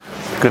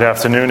Good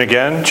afternoon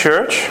again,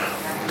 church.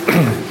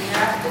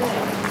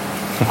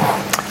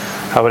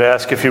 I would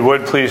ask if you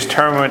would please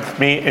turn with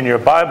me in your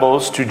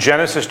Bibles to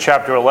Genesis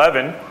chapter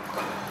 11.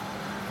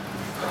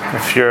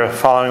 If you're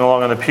following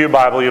along in the Pew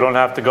Bible, you don't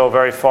have to go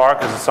very far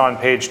because it's on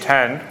page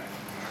 10.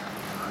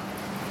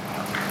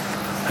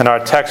 And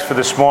our text for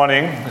this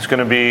morning is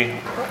going to be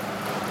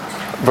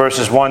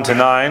verses 1 to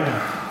 9,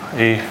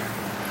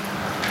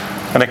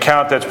 an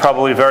account that's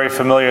probably very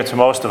familiar to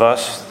most of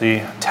us,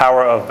 the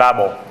Tower of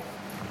Babel.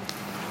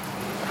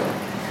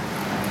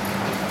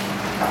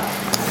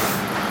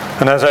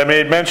 And as I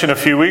made mention a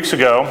few weeks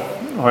ago,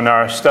 in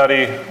our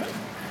study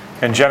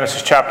in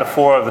Genesis chapter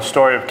 4 of the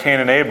story of Cain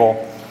and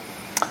Abel,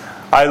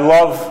 I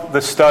love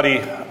the study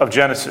of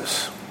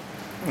Genesis,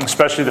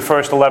 especially the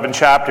first 11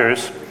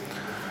 chapters,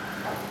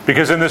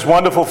 because in this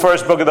wonderful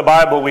first book of the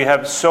Bible, we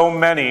have so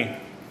many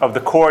of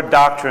the core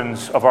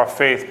doctrines of our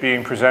faith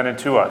being presented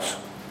to us.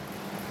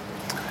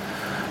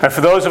 And for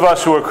those of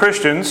us who are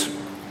Christians,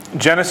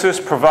 Genesis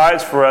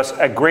provides for us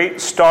a great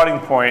starting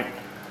point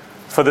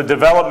for the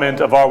development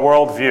of our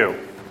worldview.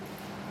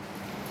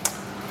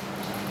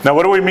 Now,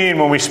 what do we mean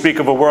when we speak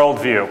of a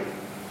worldview?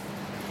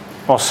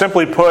 Well,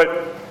 simply put,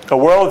 a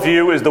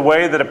worldview is the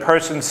way that a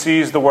person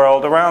sees the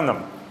world around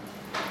them.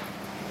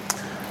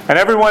 And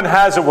everyone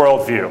has a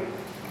worldview,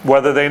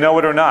 whether they know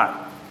it or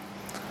not.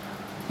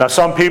 Now,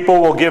 some people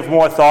will give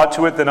more thought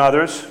to it than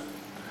others,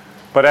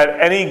 but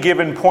at any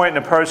given point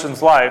in a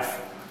person's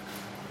life,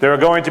 there are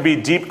going to be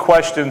deep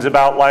questions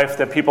about life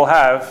that people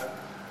have,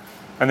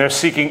 and they're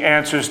seeking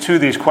answers to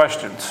these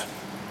questions.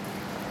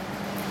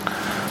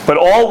 But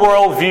all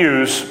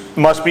worldviews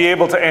must be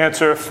able to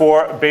answer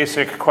four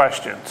basic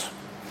questions.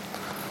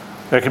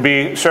 There can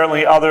be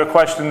certainly other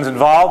questions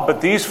involved,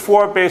 but these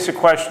four basic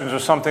questions are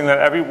something that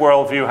every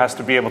worldview has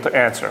to be able to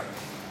answer.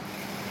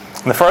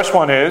 And the first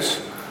one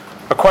is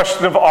a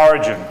question of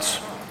origins.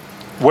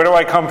 Where do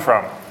I come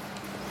from?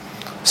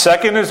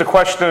 Second is a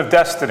question of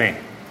destiny.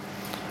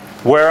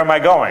 Where am I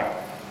going?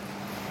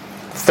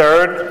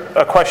 Third,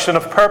 a question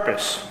of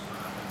purpose.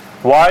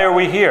 Why are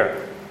we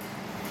here?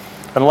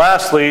 And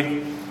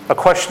lastly, a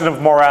question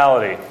of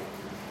morality.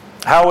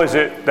 How is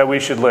it that we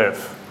should live?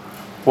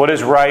 What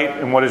is right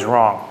and what is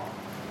wrong?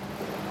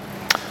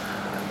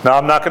 Now,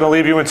 I'm not going to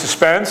leave you in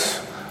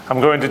suspense.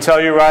 I'm going to tell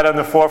you right on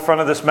the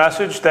forefront of this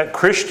message that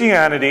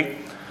Christianity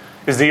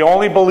is the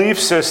only belief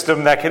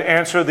system that can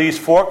answer these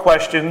four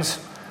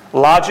questions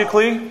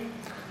logically,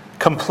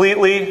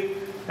 completely,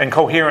 and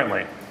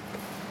coherently.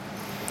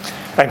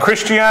 And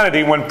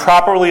Christianity, when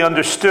properly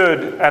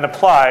understood and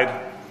applied,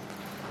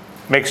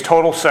 makes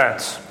total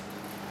sense.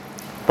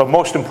 But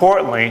most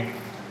importantly,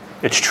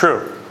 it's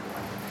true.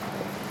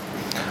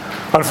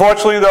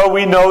 Unfortunately, though,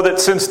 we know that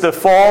since the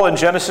fall in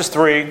Genesis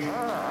 3,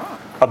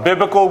 a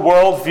biblical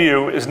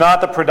worldview is not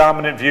the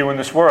predominant view in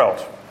this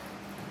world.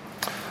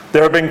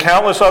 There have been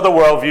countless other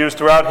worldviews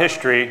throughout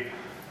history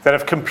that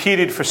have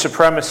competed for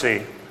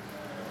supremacy.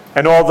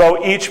 And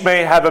although each may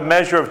have a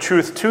measure of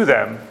truth to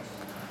them,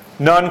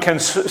 none can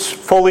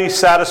fully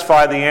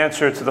satisfy the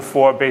answer to the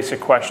four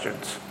basic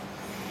questions.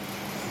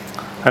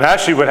 And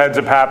actually what ends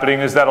up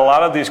happening is that a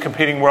lot of these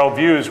competing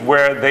worldviews,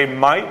 where they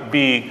might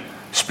be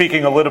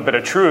speaking a little bit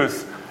of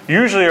truth,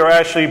 usually are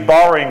actually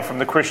borrowing from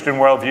the Christian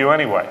worldview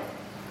anyway.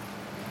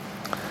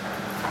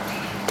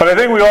 But I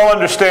think we all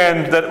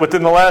understand that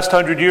within the last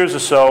 100 years or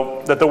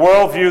so, that the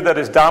worldview that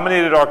has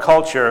dominated our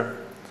culture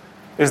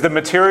is the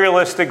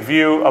materialistic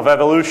view of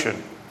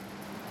evolution.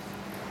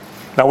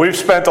 Now, we've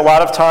spent a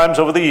lot of times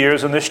over the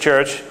years in this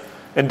church,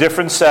 in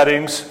different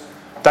settings,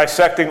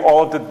 dissecting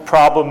all of the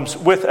problems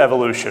with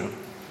evolution.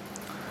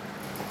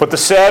 But the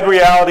sad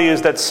reality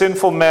is that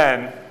sinful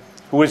man,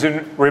 who is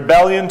in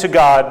rebellion to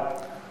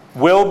God,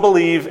 will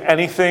believe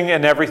anything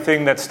and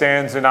everything that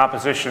stands in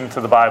opposition to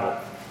the Bible.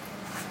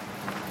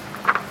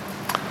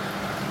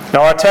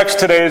 Now, our text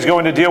today is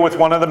going to deal with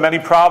one of the many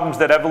problems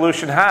that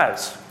evolution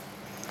has.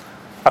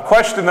 A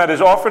question that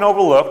is often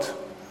overlooked,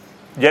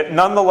 yet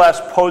nonetheless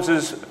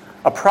poses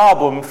a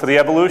problem for the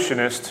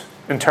evolutionist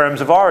in terms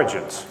of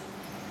origins.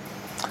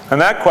 And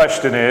that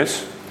question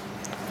is,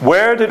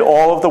 where did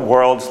all of the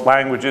world's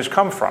languages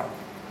come from?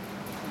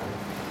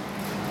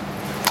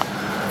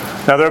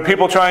 Now, there are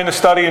people trying to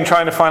study and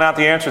trying to find out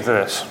the answer to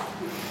this.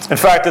 In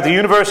fact, at the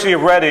University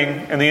of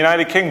Reading in the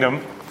United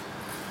Kingdom,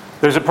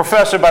 there's a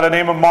professor by the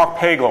name of Mark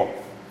Pagel.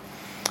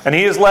 And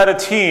he has led a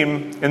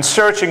team in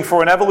searching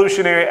for an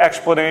evolutionary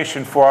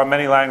explanation for our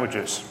many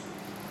languages.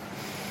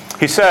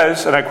 He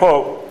says, and I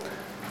quote,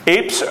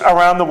 "Apes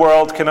around the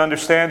world can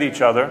understand each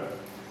other,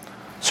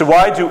 so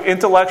why do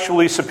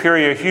intellectually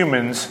superior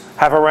humans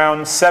have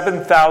around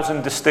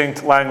 7,000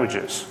 distinct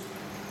languages?"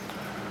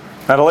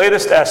 Now, the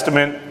latest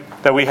estimate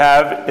that we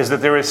have is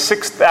that there is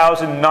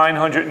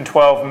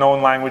 6,912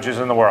 known languages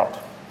in the world.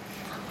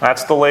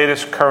 That's the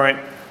latest current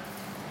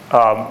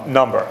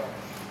number.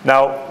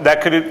 Now,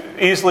 that could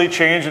easily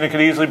change and it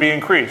could easily be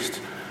increased.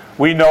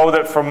 We know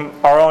that from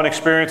our own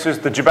experiences,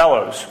 the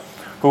Jebellos,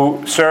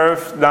 who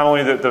serve not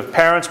only the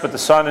parents, but the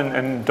son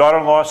and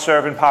daughter-in-law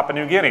serve in Papua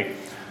New Guinea.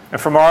 And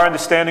from our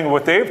understanding of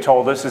what they've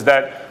told us is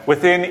that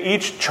within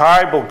each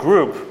tribal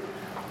group,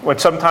 when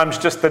sometimes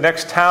just the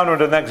next town or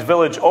the next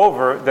village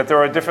over, that there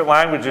are different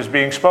languages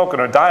being spoken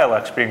or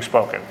dialects being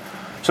spoken.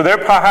 So there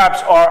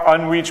perhaps are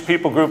unreached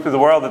people group of the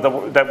world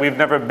that we've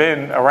never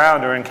been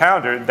around or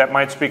encountered that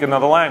might speak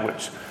another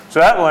language. So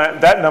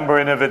that number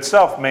in of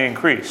itself may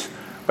increase.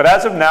 But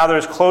as of now,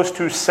 there's close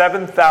to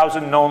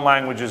 7,000 known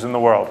languages in the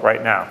world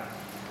right now.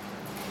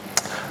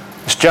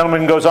 This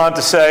gentleman goes on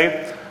to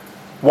say,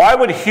 why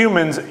would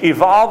humans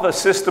evolve a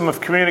system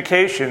of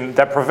communication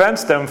that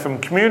prevents them from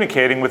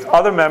communicating with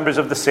other members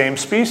of the same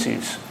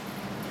species?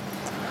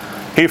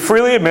 He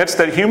freely admits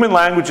that human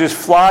languages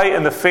fly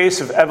in the face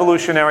of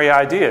evolutionary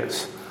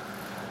ideas,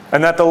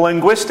 and that the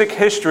linguistic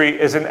history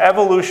is an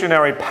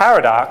evolutionary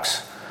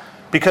paradox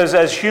because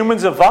as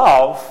humans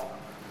evolve,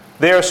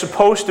 they are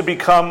supposed to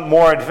become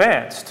more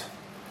advanced.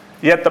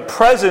 Yet the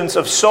presence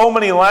of so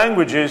many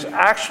languages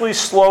actually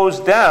slows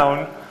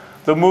down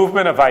the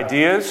movement of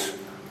ideas,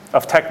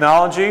 of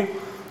technology,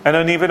 and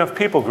then even of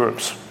people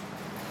groups.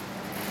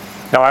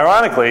 Now,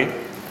 ironically,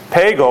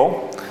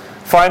 Pagel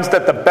finds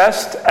that the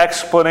best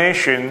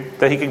explanation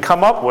that he can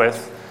come up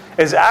with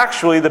is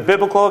actually the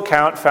biblical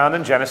account found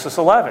in Genesis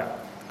 11.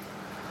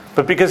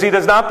 But because he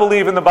does not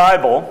believe in the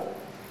Bible,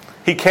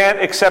 he can't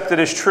accept it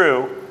as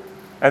true,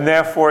 and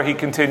therefore he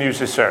continues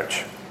his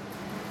search.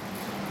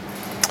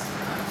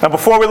 Now,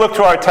 before we look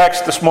to our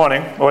text this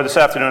morning, or this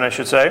afternoon I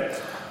should say,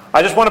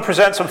 I just want to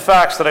present some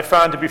facts that I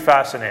found to be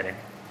fascinating.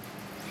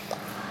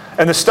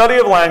 In the study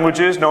of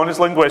languages, known as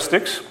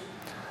linguistics,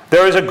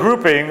 there is a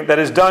grouping that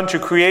is done to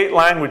create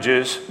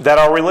languages that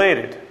are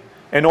related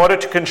in order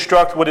to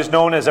construct what is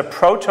known as a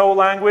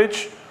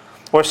proto-language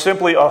or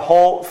simply a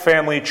whole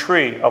family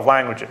tree of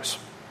languages.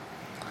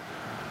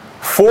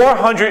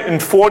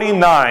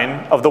 449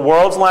 of the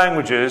world's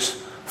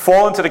languages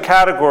fall into the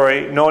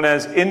category known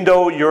as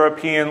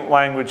Indo-European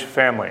language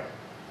family.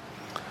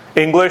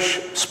 English,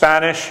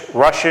 Spanish,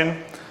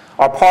 Russian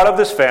are part of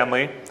this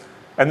family,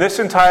 and this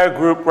entire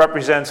group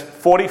represents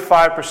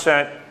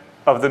 45%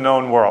 of the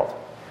known world.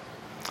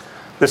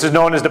 This is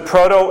known as the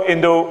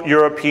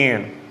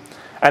Proto-Indo-European,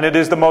 and it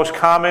is the most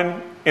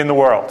common in the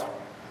world.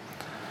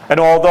 And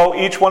although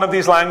each one of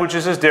these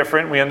languages is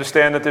different, we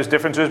understand that there's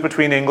differences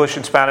between English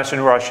and Spanish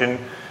and Russian,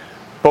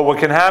 but what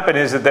can happen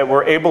is that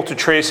we're able to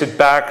trace it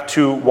back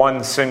to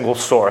one single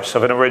source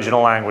of an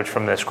original language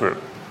from this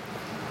group.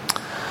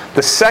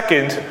 The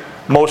second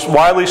most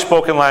widely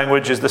spoken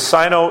language is the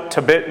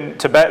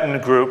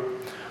Sino-Tibetan group,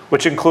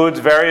 which includes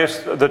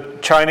the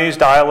Chinese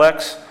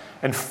dialects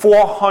and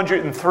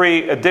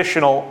 403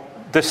 additional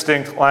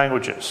distinct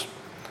languages.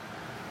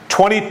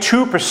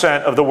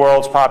 22% of the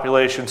world's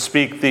population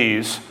speak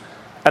these,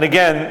 and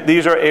again,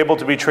 these are able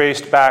to be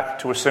traced back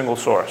to a single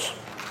source.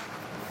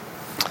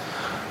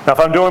 Now, if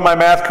I'm doing my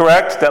math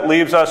correct, that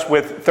leaves us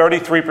with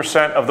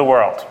 33% of the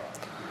world.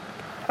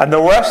 And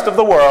the rest of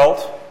the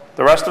world,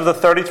 the rest of the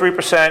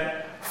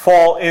 33%,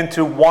 fall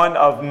into one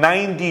of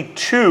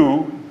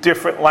 92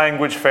 different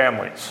language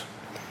families.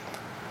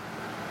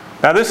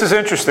 Now, this is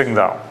interesting,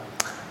 though,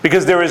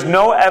 because there is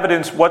no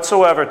evidence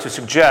whatsoever to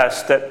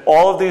suggest that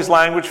all of these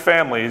language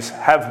families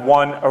have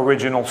one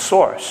original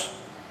source.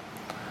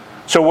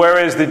 So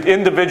whereas the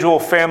individual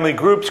family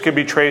groups can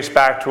be traced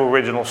back to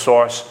original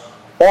source,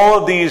 all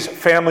of these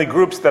family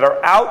groups that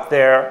are out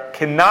there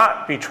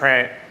cannot be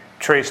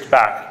traced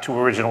back to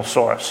original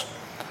source.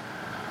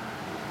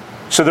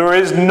 So there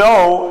is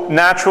no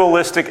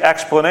naturalistic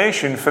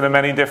explanation for the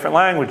many different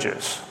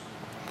languages.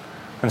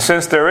 And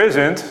since there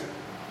isn't,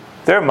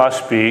 there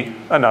must be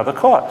another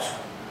cause.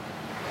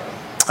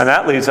 And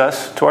that leads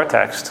us to our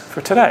text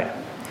for today.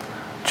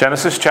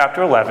 Genesis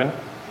chapter 11,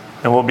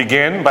 and we'll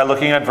begin by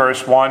looking at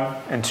verse 1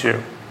 and 2.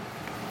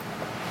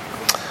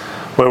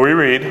 Where we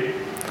read,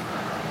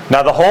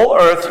 "Now the whole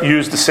earth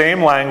used the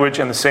same language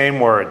and the same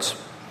words.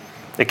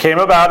 It came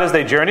about as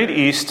they journeyed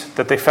east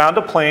that they found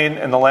a plain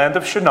in the land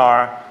of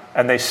Shinar,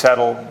 and they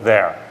settled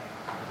there."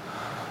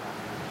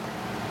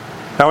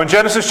 Now in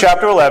Genesis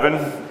chapter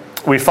 11,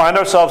 we find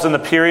ourselves in the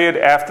period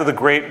after the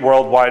great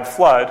worldwide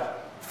flood,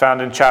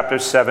 found in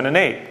chapters 7 and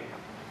 8.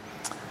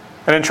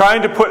 And in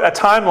trying to put a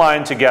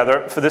timeline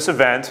together for this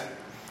event,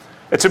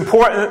 it's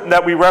important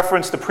that we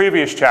reference the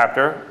previous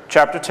chapter,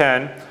 chapter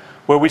 10,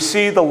 where we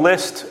see the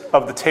list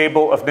of the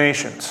table of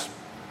nations.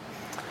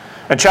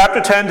 And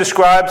chapter 10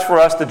 describes for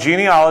us the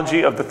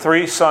genealogy of the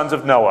three sons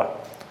of Noah,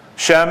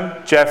 Shem,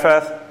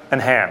 Japheth,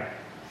 and Ham,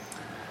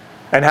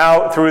 and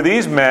how through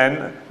these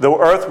men the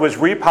earth was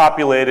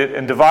repopulated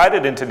and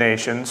divided into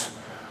nations,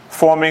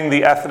 forming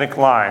the ethnic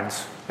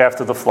lines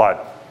after the flood.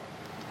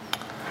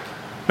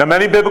 Now,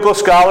 many biblical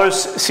scholars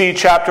see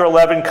chapter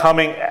 11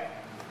 coming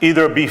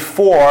either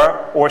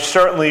before or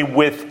certainly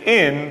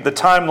within the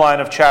timeline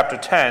of chapter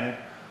 10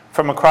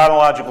 from a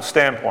chronological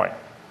standpoint.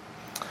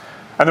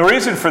 And the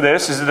reason for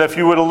this is that if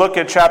you were to look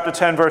at chapter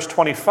 10, verse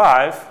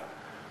 25,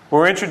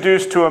 we're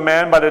introduced to a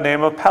man by the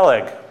name of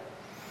Peleg.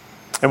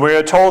 And we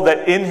are told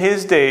that in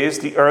his days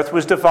the earth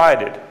was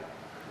divided,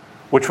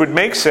 which would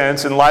make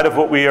sense in light of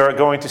what we are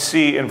going to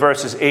see in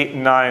verses 8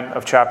 and 9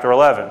 of chapter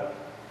 11.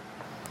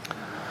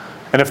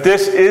 And if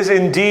this is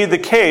indeed the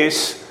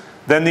case,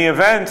 then the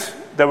event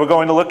that we're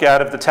going to look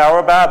at of the Tower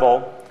of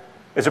Babel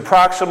is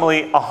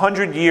approximately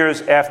 100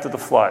 years after the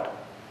flood.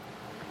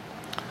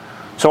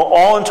 So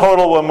all in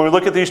total, when we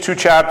look at these two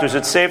chapters,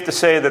 it's safe to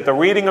say that the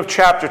reading of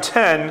chapter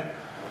 10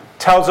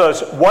 tells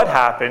us what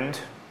happened,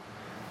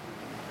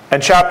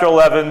 and chapter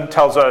 11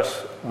 tells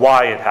us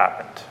why it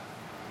happened.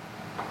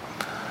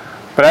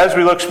 But as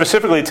we look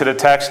specifically to the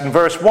text, in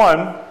verse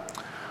 1,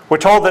 we're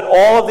told that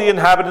all of the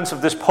inhabitants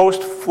of this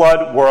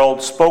post-flood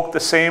world spoke the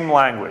same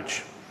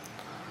language.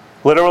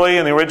 Literally,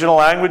 in the original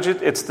language,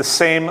 it's the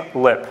same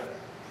lip.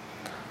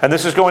 And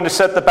this is going to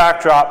set the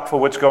backdrop for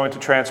what's going to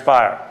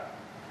transpire.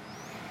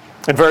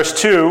 In verse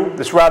 2,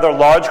 this rather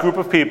large group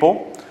of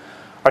people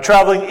are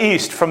traveling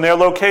east from their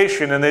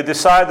location, and they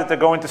decide that they're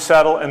going to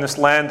settle in this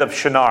land of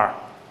Shinar.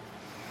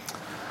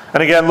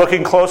 And again,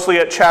 looking closely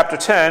at chapter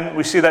 10,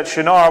 we see that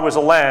Shinar was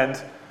a land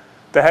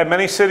that had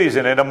many cities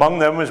in it. Among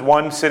them was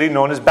one city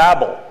known as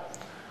Babel,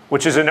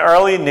 which is an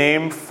early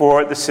name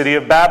for the city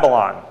of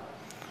Babylon,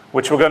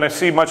 which we're going to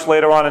see much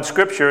later on in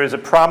Scripture is a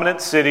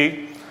prominent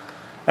city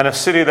and a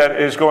city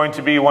that is going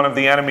to be one of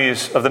the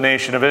enemies of the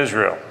nation of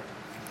Israel.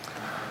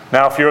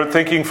 Now, if you're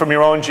thinking from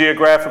your own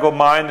geographical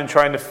mind and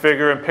trying to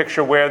figure and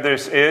picture where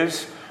this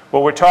is,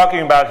 what we're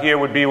talking about here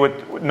would be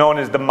what known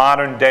as the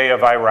modern day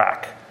of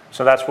Iraq.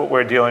 So that's what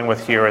we're dealing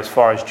with here as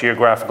far as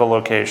geographical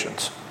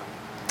locations.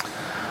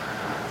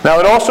 Now,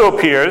 it also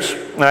appears,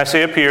 and I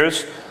say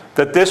appears,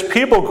 that this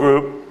people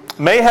group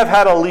may have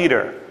had a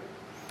leader,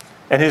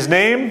 and his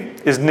name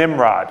is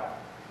Nimrod,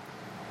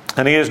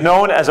 and he is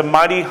known as a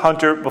mighty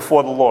hunter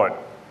before the Lord.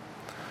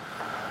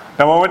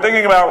 Now, when we're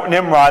thinking about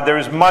Nimrod, there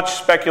is much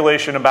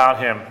speculation about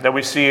him that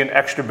we see in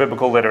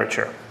extra-biblical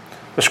literature.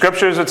 The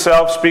Scriptures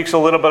itself speaks a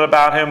little bit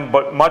about him,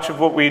 but much of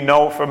what we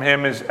know from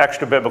him is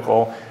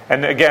extra-biblical,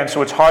 and again,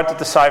 so it's hard to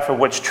decipher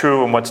what's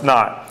true and what's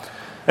not.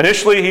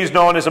 Initially, he's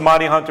known as a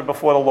mighty hunter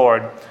before the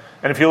Lord.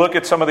 And if you look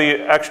at some of the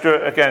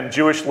extra, again,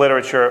 Jewish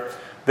literature,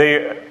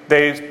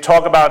 they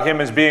talk about him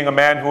as being a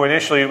man who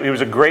initially, he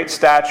was a great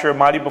stature,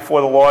 mighty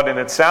before the Lord, and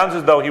it sounds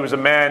as though he was a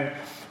man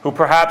who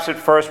perhaps at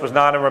first was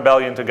not in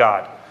rebellion to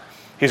God.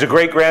 He's a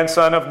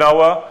great-grandson of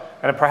Noah,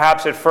 and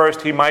perhaps at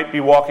first he might be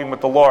walking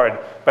with the Lord.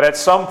 But at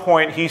some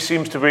point, he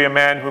seems to be a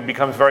man who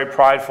becomes very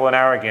prideful and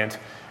arrogant,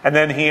 and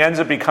then he ends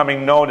up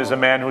becoming known as a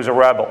man who's a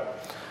rebel.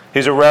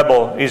 He's a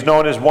rebel. He's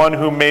known as one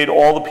who made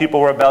all the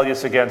people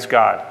rebellious against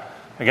God.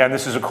 Again,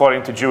 this is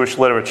according to Jewish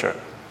literature.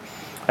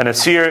 And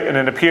it's here, and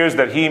it appears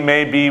that he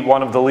may be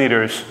one of the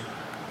leaders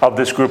of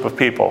this group of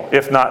people,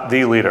 if not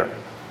the leader.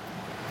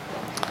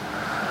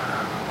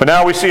 But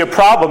now we see a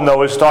problem,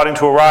 though, is starting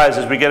to arise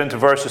as we get into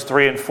verses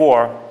 3 and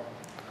 4.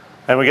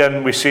 And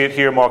again, we see it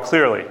here more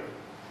clearly.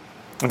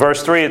 In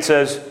verse 3, it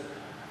says,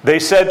 "They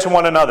said to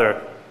one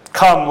another,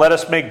 'Come, let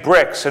us make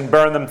bricks and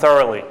burn them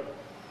thoroughly.'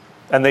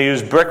 And they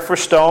used brick for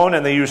stone,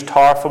 and they used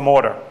tar for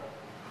mortar."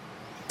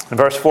 In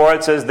verse 4,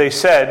 it says, "They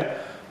said,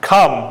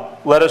 'Come,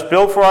 let us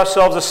build for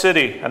ourselves a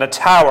city and a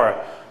tower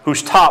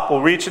whose top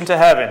will reach into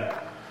heaven,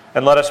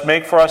 and let us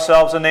make for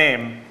ourselves a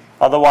name,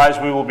 otherwise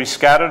we will be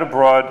scattered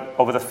abroad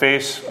over the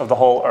face of the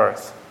whole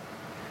earth.'"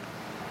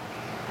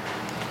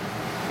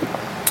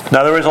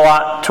 Now there is a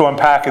lot to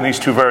unpack in these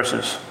two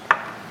verses.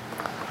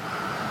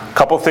 A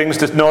couple things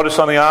to notice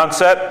on the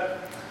onset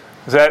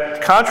is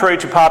that, contrary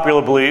to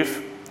popular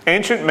belief,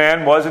 ancient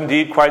man was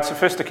indeed quite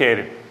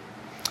sophisticated.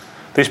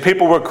 These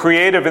people were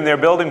creative in their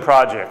building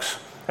projects,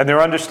 and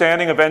their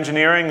understanding of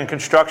engineering and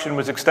construction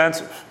was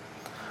extensive.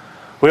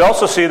 We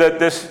also see that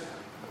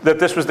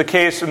this was the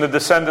case in the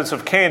descendants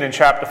of Cain in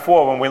chapter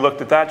 4 when we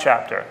looked at that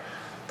chapter,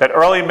 that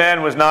early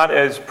man was not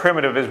as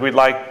primitive as we'd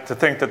like to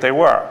think that they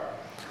were.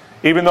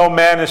 Even though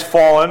man is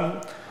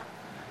fallen,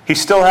 he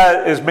still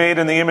is made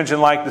in the image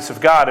and likeness of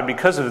God, and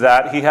because of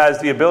that, he has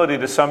the ability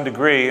to some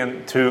degree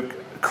to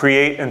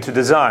create and to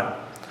design.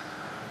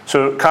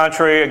 So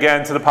contrary,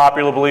 again, to the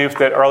popular belief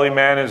that early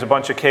man is a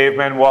bunch of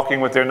cavemen walking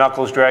with their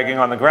knuckles dragging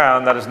on the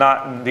ground, that is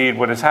not indeed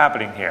what is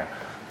happening here.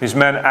 These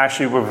men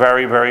actually were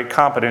very, very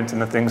competent in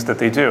the things that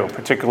they do,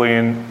 particularly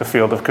in the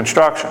field of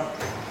construction.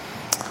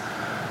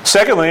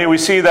 Secondly, we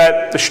see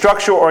that the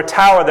structure or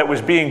tower that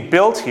was being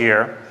built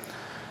here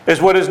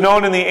is what is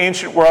known in the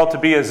ancient world to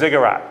be a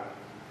ziggurat.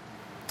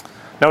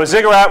 Now, a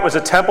ziggurat was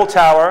a temple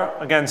tower,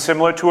 again,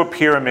 similar to a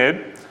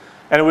pyramid,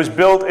 and it was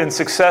built in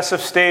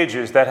successive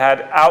stages that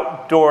had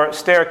outdoor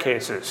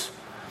staircases.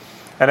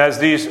 And as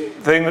these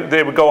things,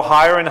 they would go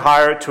higher and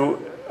higher to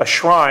a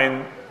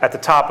shrine at the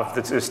top of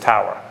this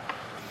tower.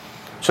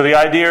 So the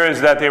idea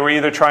is that they were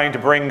either trying to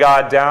bring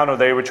God down or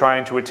they were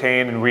trying to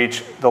attain and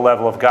reach the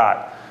level of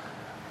God.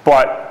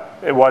 But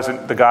it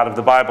wasn't the God of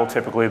the Bible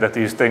typically that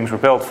these things were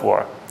built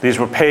for. These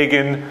were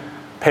pagan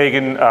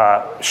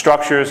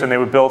structures, and they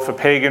were built for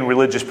pagan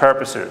religious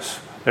purposes.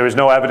 There is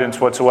no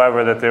evidence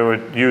whatsoever that they were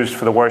used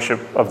for the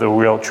worship of the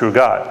real true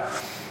God.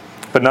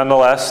 But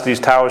nonetheless, these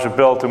towers are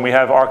built, and we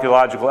have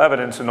archaeological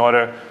evidence in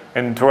order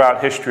and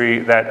throughout history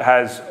that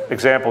has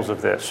examples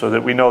of this, so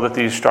that we know that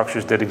these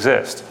structures did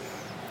exist.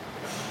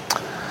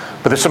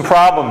 But there's some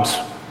problems.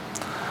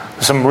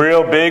 There's some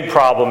real big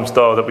problems,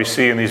 though, that we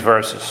see in these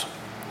verses.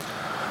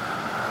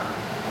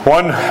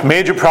 One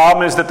major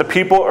problem is that the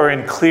people are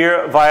in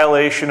clear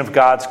violation of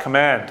God's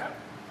command.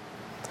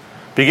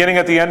 Beginning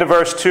at the end of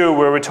verse 2,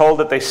 where we're told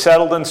that they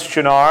settled in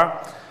Shinar,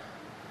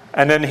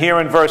 and then here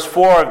in verse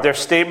 4, of their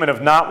statement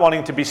of not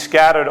wanting to be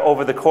scattered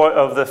over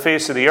the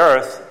face of the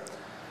earth,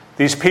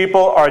 these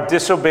people are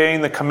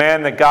disobeying the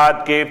command that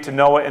God gave to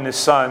Noah and his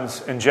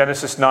sons in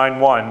Genesis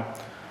 9:1,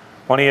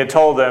 when he had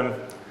told them,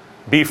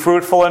 "Be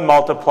fruitful and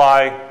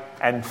multiply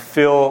and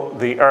fill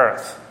the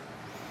earth."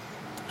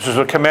 This was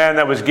a command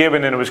that was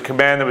given, and it was a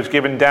command that was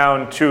given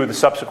down to the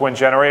subsequent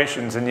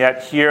generations, and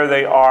yet here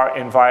they are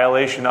in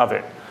violation of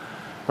it.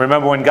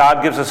 Remember, when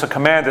God gives us a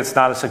command, it's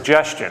not a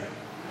suggestion.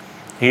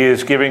 He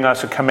is giving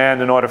us a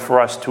command in order for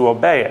us to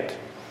obey it.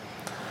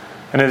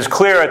 And it is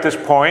clear at this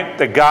point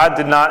that God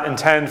did not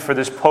intend for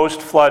this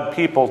post-flood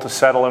people to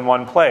settle in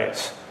one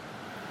place.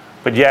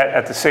 But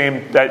yet,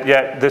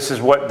 this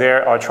is what they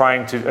are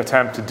trying to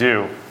attempt to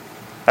do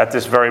at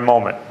this very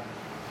moment.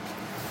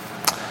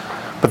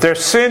 But their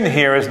sin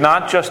here is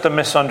not just a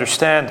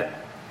misunderstanding.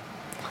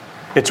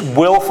 It's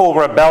willful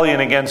rebellion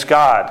against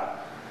God,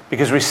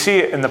 because we see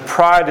it in the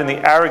pride and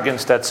the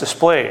arrogance that's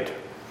displayed.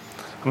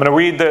 I'm going to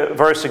read the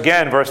verse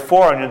again, verse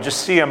 4, and you'll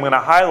just see, I'm going to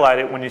highlight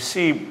it when you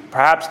see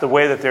perhaps the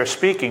way that they're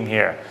speaking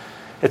here.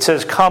 It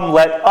says, "Come,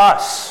 let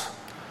us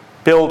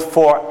build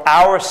for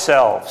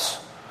ourselves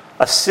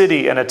a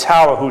city and a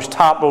tower whose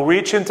top will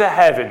reach into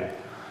heaven,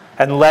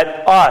 and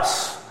let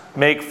us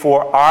make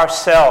for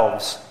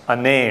ourselves a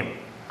name."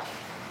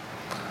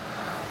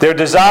 Their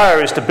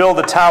desire is to build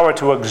a tower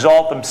to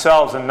exalt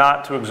themselves and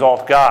not to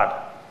exalt God.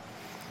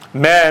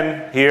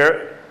 Men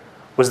here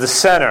was the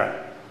center,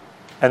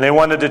 and they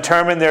want to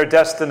determine their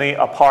destiny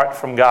apart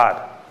from God.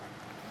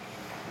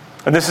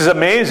 And this is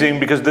amazing,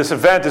 because this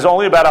event is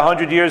only about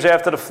 100 years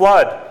after the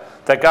flood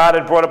that God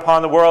had brought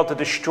upon the world to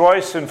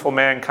destroy sinful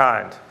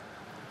mankind.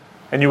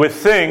 And you would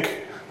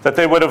think that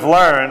they would have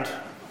learned,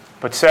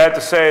 but sad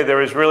to say,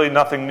 there is really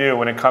nothing new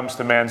when it comes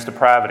to man's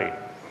depravity.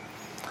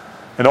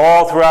 And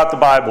all throughout the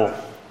Bible,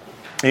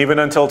 even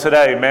until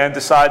today, man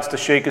decides to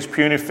shake his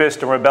puny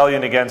fist in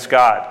rebellion against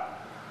God.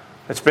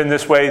 It's been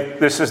this way.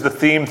 This is the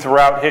theme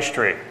throughout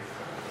history.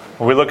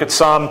 When we look at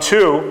Psalm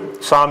 2,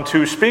 Psalm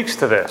 2 speaks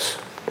to this.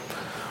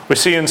 We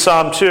see in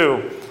Psalm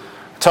 2,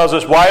 it tells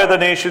us, "Why are the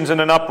nations in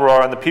an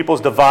uproar, and the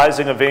peoples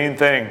devising a vain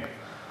thing?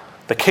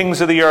 The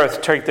kings of the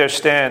earth take their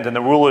stand, and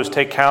the rulers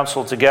take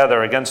counsel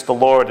together against the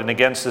Lord and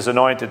against his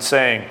anointed,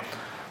 saying,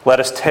 Let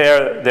us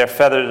tear their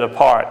feathers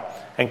apart,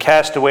 and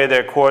cast away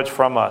their cords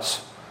from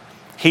us.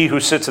 He who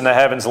sits in the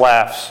heavens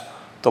laughs.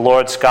 The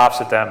Lord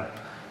scoffs at them.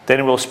 Then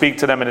he will speak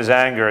to them in his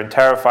anger and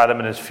terrify them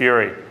in his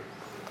fury."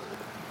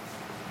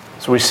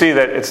 So we see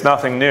that it's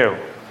nothing new.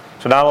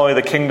 So not only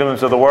the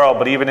kingdoms of the world,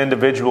 but even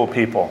individual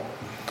people.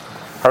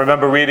 I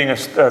remember reading a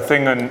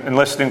thing and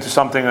listening to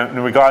something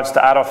in regards to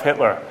Adolf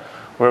Hitler,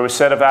 where it was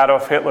said of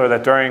Adolf Hitler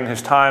that during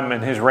his time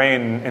in his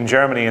reign in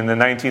Germany in the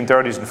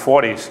 1930s and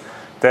 40s,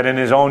 that in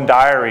his own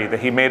diary that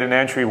he made an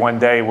entry one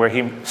day where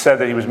he said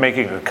that he was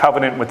making a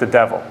covenant with the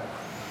devil.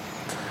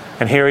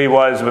 And here he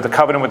was with a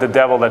covenant with the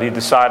devil that he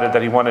decided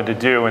that he wanted to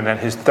do, and that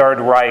his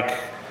Third Reich,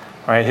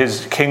 right,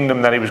 his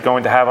kingdom that he was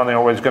going to have on the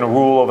earth, was going to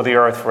rule over the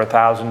earth for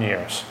 1,000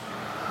 years.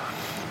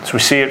 So we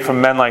see it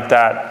from men like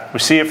that. We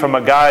see it from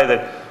a guy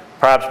that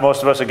perhaps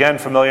most of us, again,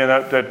 familiar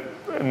that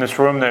in this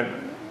room, that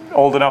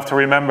old enough to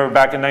remember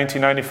back in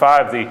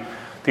 1995,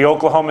 the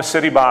Oklahoma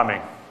City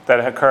bombing that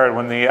occurred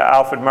when the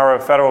Alfred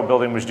Murrah Federal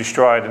Building was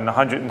destroyed and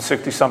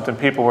 160-something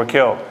people were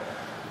killed.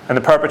 And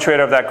the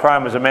perpetrator of that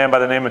crime was a man by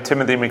the name of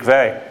Timothy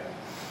McVeigh.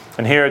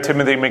 And here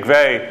Timothy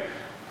McVeigh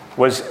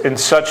was in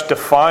such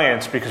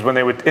defiance, because when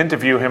they would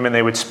interview him and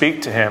they would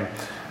speak to him,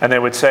 and they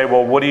would say,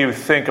 "Well, what do you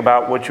think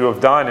about what you have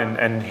done?"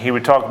 And he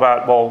would talk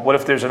about, "Well, what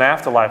if there's an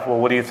afterlife? Well,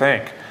 what do you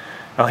think?"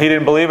 Now, he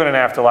didn't believe in an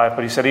afterlife,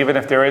 but he said, even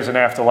if there is an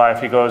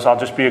afterlife, he goes, "I'll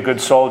just be a good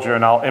soldier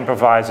and I'll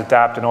improvise,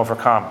 adapt, and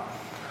overcome."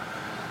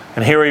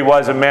 And here he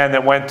was, a man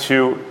that went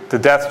to the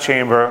death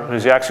chamber, he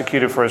was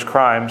executed for his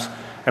crimes,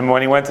 and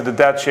when he went to the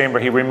death chamber,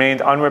 he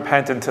remained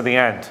unrepentant to the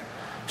end.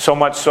 So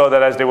much so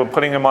that as they were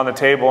putting him on the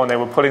table and they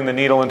were putting the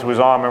needle into his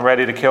arm and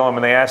ready to kill him,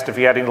 and they asked if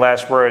he had any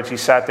last words, he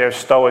sat there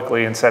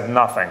stoically and said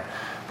nothing.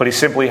 But he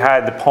simply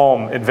had the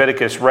poem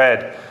Invictus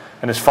read,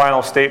 and his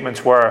final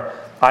statements were,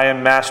 "I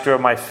am master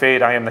of my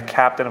fate, I am the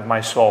captain of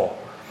my soul."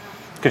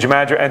 Could you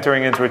imagine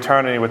entering into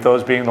eternity with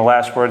those being the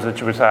last words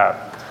that you would have?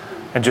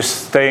 And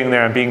just staying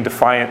there and being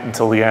defiant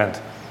until the end.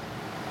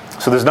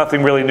 So there's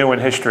nothing really new in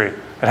history.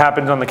 It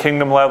happens on the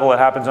kingdom level, it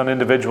happens on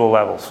individual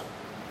levels.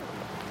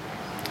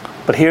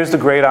 But here's the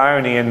great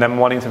irony in them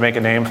wanting to make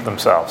a name for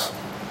themselves.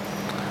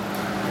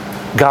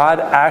 God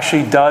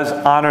actually does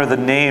honor the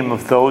name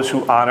of those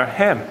who honor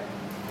him.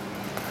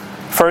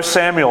 1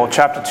 Samuel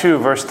chapter 2,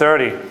 verse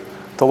 30,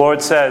 the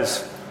Lord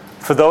says,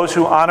 "For those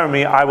who honor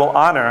me I will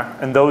honor,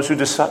 and those who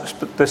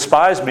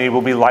despise me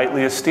will be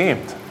lightly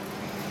esteemed."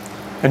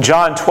 In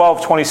John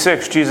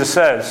 12:26, Jesus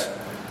says,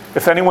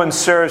 "If anyone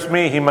serves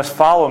me, he must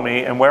follow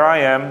me, and where I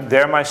am,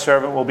 there my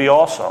servant will be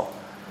also.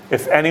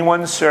 If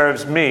anyone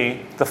serves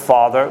me, the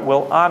Father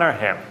will honor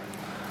him."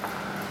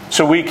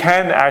 So we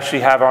can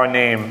actually have our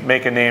name,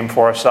 make a name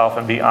for ourselves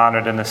and be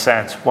honored in a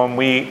sense when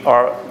we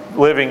are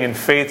living in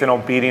faith and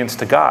obedience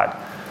to God.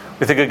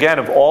 We think again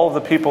of all of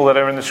the people that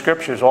are in the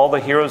scriptures, all the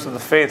heroes of the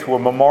faith who were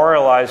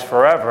memorialized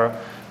forever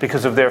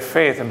because of their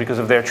faith and because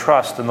of their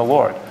trust in the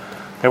Lord.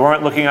 They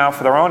weren't looking out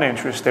for their own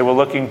interests. They were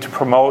looking to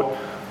promote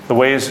the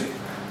ways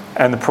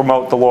and to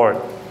promote the Lord.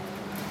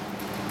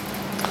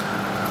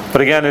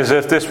 But again, as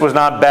if this was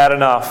not bad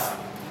enough,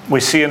 we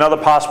see another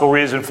possible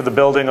reason for the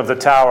building of the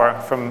tower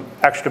from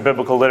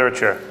extra-biblical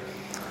literature.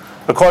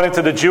 According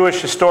to the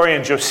Jewish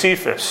historian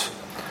Josephus,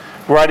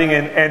 writing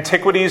in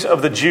Antiquities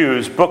of the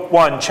Jews, Book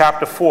 1,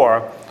 Chapter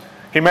 4,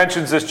 he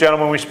mentions this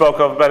gentleman we spoke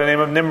of by the name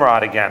of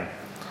Nimrod again.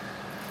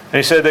 And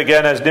he said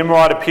again, as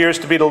Nimrod appears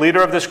to be the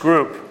leader of this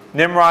group,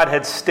 Nimrod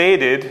had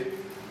stated,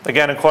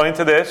 again according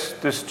to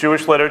this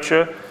Jewish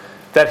literature,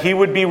 that he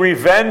would be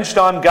revenged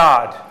on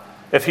God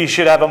if he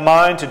should have a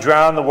mind to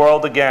drown the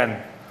world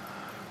again.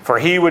 For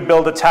he would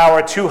build a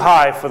tower too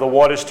high for the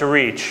waters to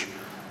reach,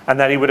 and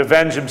that he would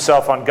avenge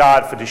himself on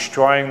God for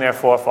destroying their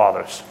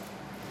forefathers.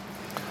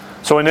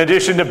 So in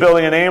addition to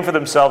building a name for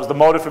themselves, the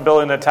motive for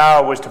building the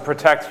tower was to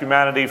protect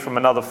humanity from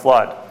another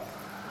flood.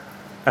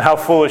 And how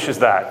foolish is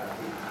that?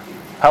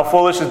 How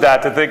foolish is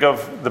that to think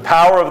of the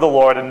power of the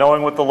Lord and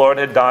knowing what the Lord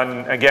had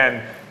done,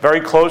 again,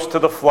 very close to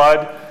the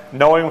flood,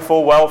 knowing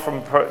full well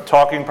from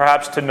talking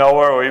perhaps to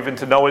Noah or even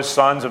to Noah's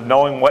sons of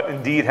knowing what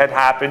indeed had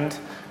happened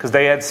because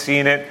they had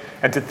seen it,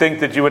 and to think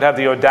that you would have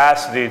the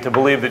audacity to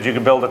believe that you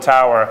could build a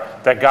tower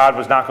that God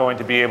was not going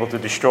to be able to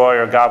destroy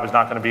or God was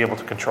not going to be able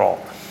to control.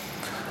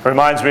 It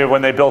reminds me of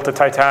when they built the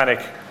Titanic,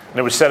 and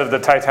it was said of the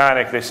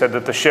Titanic, they said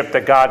that the ship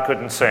that God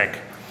couldn't sink.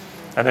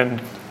 And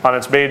then on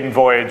its maiden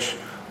voyage,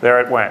 there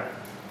it went.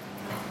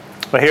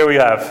 But here we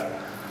have,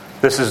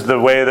 this is the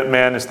way that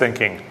man is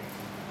thinking.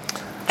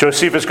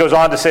 Josephus goes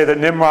on to say that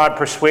Nimrod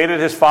persuaded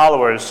his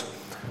followers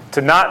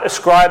to not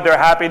ascribe their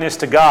happiness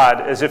to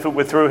God as if it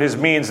were through his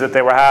means that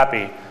they were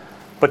happy,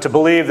 but to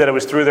believe that it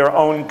was through their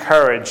own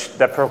courage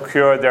that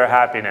procured their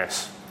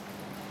happiness.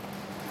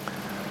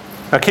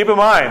 Now keep in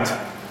mind,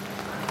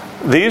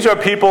 these are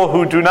people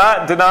who do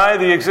not deny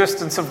the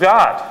existence of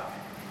God.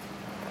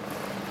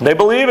 They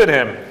believe in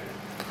him.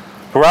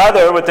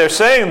 Rather, what they're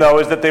saying, though,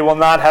 is that they will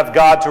not have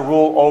God to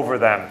rule over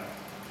them.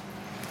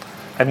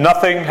 And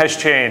nothing has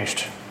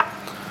changed.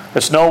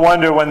 It's no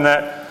wonder when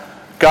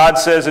God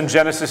says in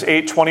Genesis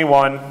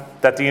 8:21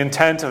 that the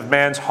intent of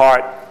man's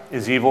heart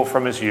is evil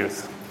from his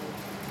youth.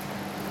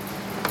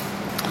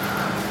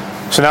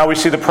 So now we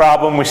see the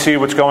problem, we see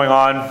what's going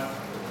on,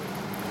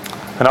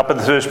 and up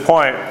until this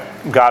point,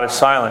 God is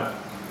silent.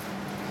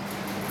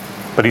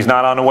 But he's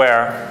not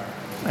unaware,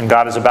 and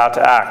God is about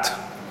to act.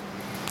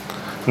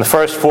 In the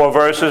first 4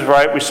 verses,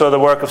 right, we saw the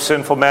work of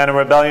sinful man in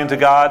rebellion to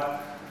God.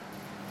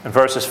 In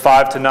verses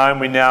 5 to 9,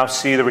 we now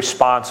see the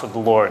response of the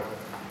Lord.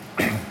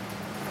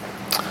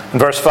 In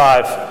verse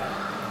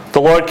 5, the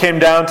Lord came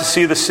down to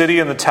see the city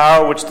and the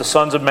tower which the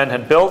sons of men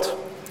had built.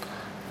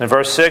 In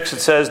verse 6,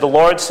 it says, the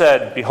Lord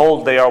said,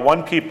 behold, they are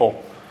one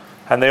people,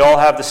 and they all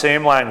have the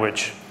same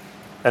language.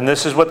 And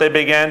this is what they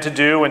began to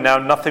do, and now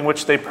nothing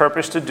which they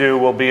purpose to do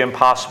will be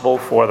impossible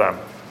for them.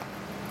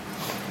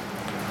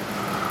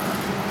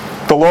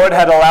 The Lord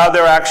had allowed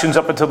their actions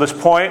up until this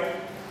point,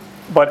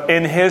 but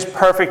in his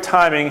perfect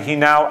timing, he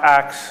now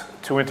acts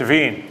to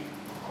intervene.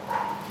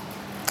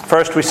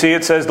 First we see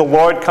it says, the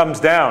Lord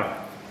comes down.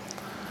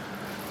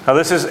 Now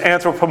this is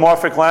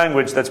anthropomorphic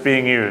language that's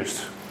being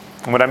used.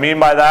 And what I mean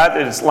by that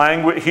is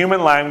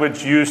human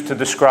language used to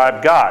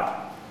describe God.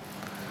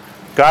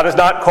 God is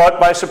not caught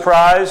by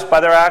surprise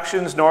by their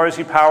actions, nor is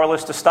he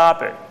powerless to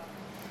stop it.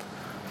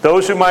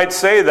 Those who might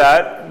say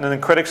that, and the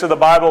critics of the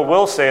Bible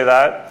will say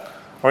that,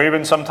 or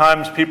even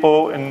sometimes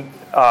people in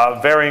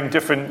varying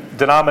different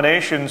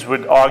denominations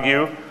would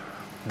argue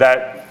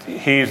that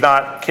he's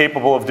not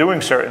capable of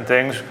doing certain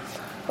things.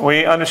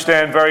 We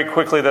understand very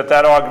quickly that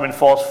that argument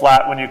falls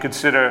flat when you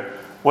consider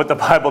what the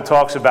Bible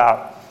talks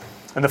about.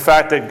 And the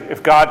fact that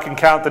if God can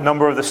count the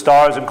number of the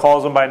stars and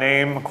calls them by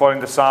name,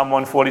 according to Psalm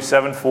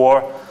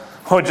 147:4,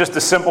 or just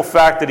the simple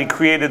fact that he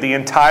created the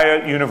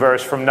entire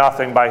universe from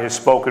nothing by his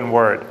spoken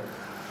word,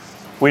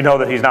 we know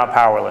that he's not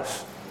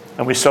powerless.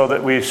 And we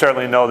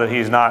certainly know that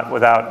he's not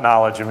without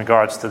knowledge in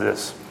regards to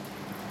this.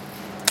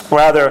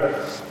 Rather,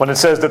 when it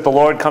says that the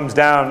Lord comes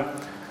down,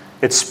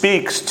 it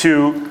speaks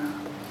to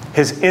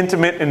his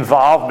intimate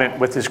involvement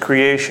with his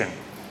creation.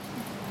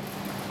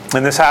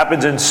 And this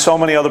happens in so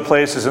many other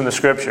places in the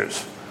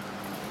scriptures.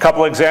 A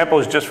couple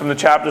examples just from the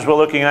chapters we're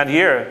looking at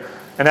here.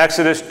 In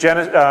Genesis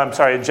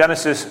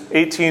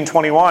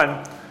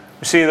 18:21,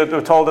 we see that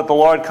we're told that the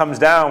Lord comes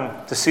down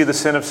to see the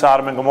sin of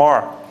Sodom and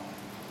Gomorrah.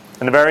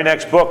 In the very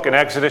next book, in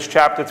Exodus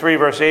chapter 3,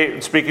 verse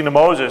 8, speaking to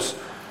Moses,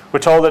 we're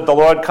told that the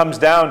Lord comes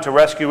down to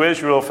rescue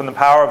Israel from the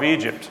power of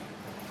Egypt.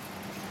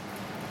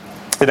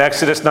 In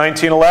Exodus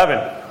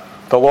 19:11,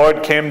 the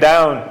Lord came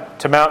down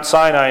to Mount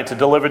Sinai to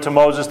deliver to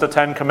Moses the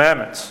Ten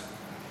Commandments.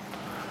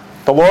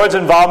 The Lord's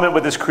involvement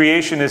with his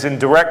creation is in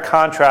direct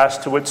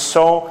contrast to what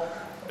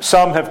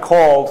some have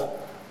called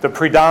the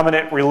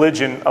predominant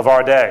religion of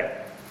our day.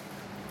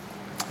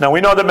 Now,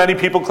 we know that many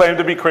people claim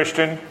to be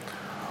Christian,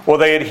 or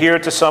they adhere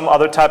to some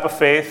other type of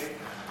faith.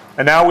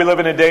 And now we live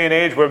in a day and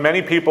age where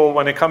many people,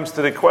 when it comes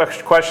to the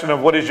question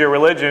of what is your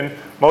religion,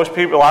 a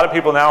lot of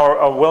people now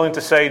are willing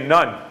to say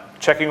none,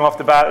 checking off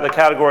the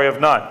category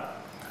of none.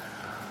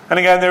 And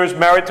again, there is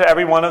merit to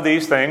every one of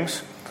these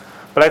things.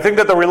 But I think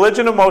that the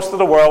religion of most of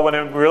the world, when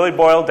it really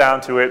boiled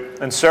down to it,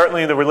 and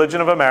certainly the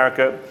religion of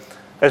America,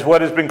 is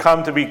what has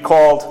become to be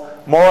called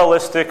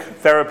moralistic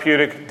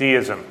therapeutic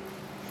deism.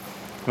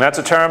 And that's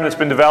a term that's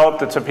been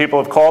developed that some people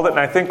have called it, and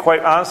I think quite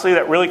honestly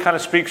that really kind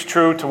of speaks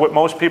true to what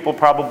most people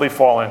probably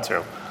fall into.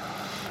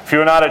 If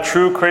you're not a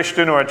true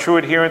Christian or a true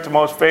adherent to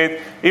most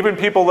faith, even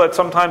people that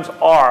sometimes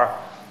are,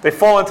 they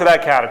fall into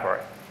that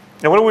category.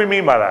 And what do we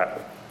mean by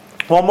that?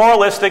 Well,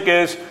 moralistic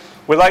is,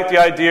 we like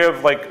the idea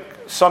of like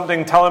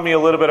something telling me a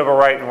little bit of a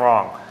right and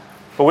wrong.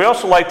 But we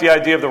also like the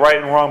idea of the right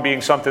and wrong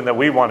being something that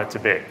we want it to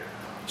be.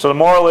 So the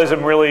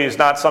moralism really is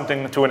not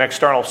something to an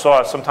external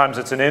source. Sometimes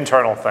it's an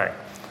internal thing.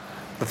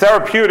 The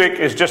therapeutic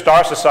is just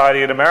our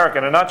society in America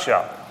in a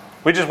nutshell.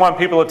 We just want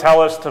people to tell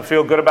us to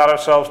feel good about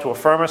ourselves, to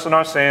affirm us in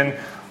our sin,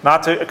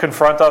 not to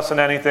confront us in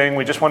anything.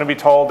 We just want to be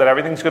told that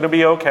everything's going to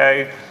be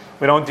okay.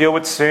 We don't deal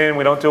with sin.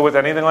 We don't deal with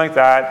anything like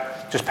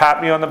that. Just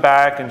pat me on the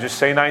back and just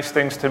say nice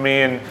things to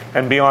me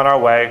and be on our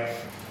way.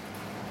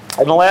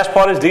 And the last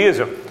part is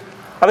deism.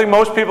 I think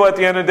most people at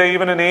the end of the day,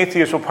 even an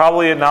atheist, will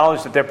probably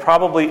acknowledge that there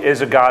probably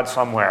is a God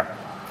somewhere.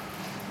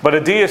 But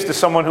a deist is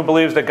someone who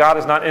believes that God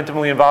is not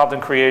intimately involved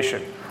in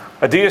creation.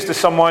 A deist is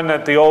someone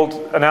that the old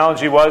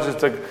analogy was,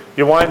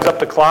 you wind up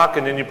the clock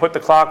and then you put the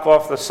clock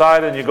off the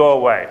side and you go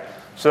away.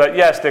 So that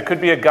yes, there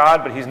could be a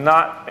God, but he's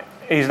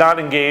not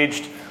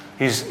engaged.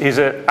 He's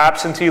an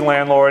absentee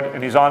landlord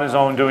and he's on his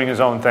own doing his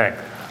own thing.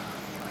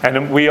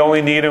 And we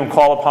only need and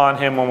call upon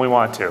him when we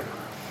want to.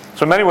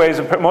 So in many ways,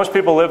 most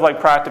people live like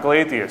practical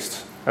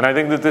atheists. And I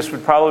think that this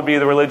would probably be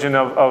the religion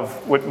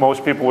of what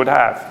most people would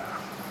have.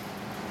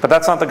 But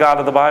that's not the God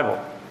of the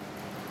Bible.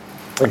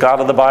 The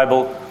God of the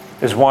Bible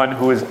is one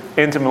who is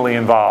intimately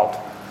involved.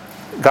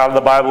 God of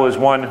the Bible is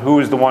one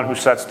who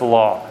sets the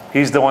law.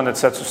 He's the one that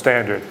sets the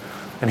standard.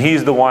 And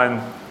he's the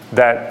one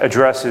that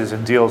addresses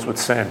and deals with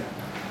sin.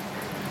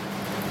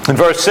 In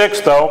verse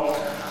 6, though,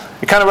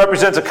 it kind of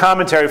represents a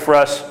commentary for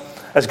us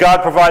as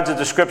God provides a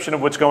description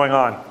of what's going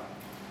on.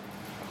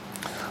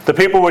 The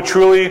people were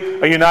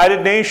truly a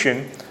united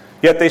nation,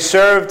 yet they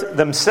served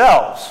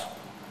themselves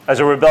as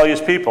a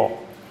rebellious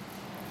people.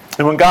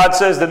 And when God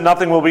says that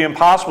nothing will be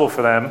impossible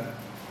for them,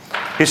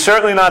 he's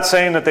certainly not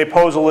saying that they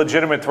pose a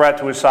legitimate threat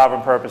to his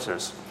sovereign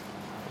purposes.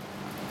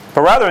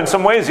 But rather, in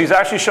some ways, he's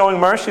actually showing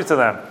mercy to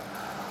them.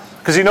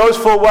 Because he knows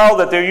full well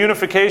that their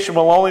unification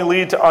will only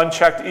lead to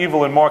unchecked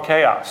evil and more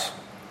chaos.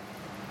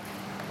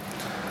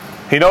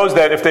 He knows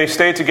that if they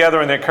stay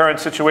together in their current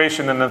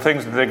situation and the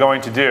things that they're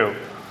going to do,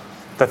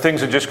 that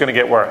things are just going to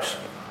get worse.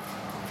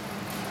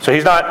 So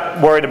he's not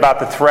worried about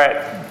the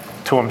threat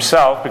to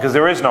himself, because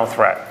there is no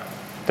threat.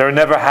 There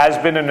never has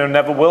been and there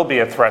never will be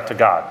a threat to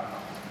God.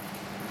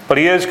 But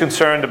he is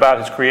concerned about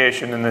his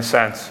creation in this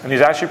sense, and he's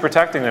actually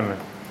protecting them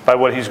by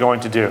what he's going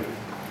to do.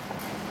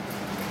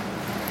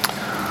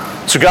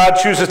 So God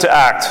chooses to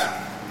act.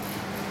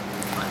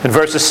 In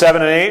verses 7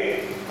 and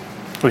 8,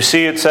 we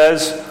see it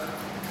says,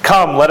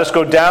 "Come, let us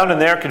go down and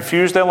there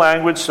confuse their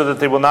language so that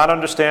they will not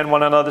understand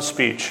one another's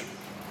speech."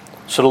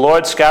 So the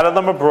Lord scattered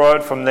them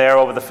abroad from there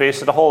over the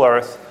face of the whole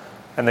earth,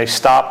 and they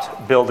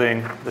stopped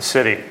building the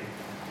city.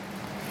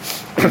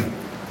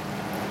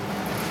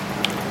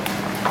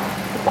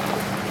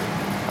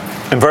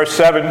 In verse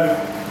 7,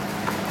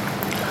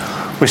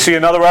 we see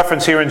another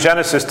reference here in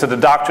Genesis to the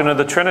doctrine of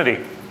the Trinity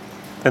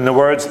in the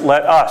words,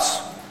 "let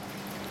us,"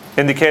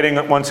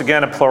 indicating once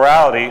again a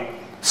plurality,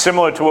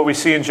 similar to what we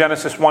see in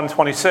Genesis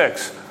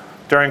 1:26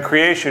 during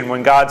creation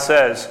when God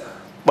says,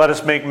 "Let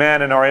us make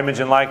man in our image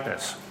and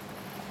likeness."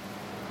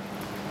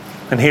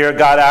 And here,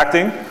 God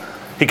acting,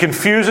 he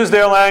confuses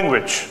their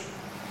language.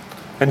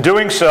 In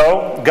doing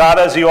so, God,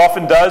 as he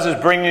often does, is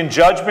bringing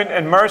judgment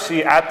and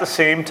mercy at the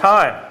same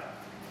time.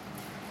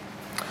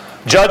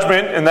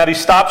 Judgment in that he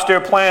stops their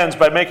plans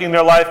by making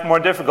their life more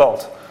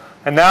difficult.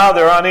 And now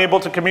they're unable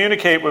to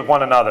communicate with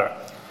one another.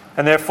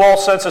 And their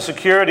false sense of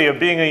security of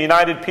being a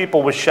united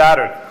people was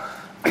shattered.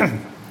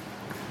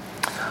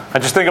 I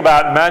just think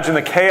about, imagine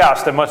the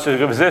chaos that must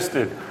have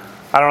existed.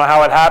 I don't know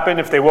how it happened,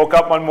 if they woke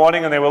up one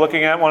morning and they were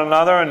looking at one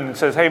another and it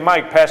says, "Hey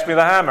Mike, pass me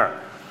the hammer."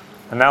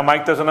 And now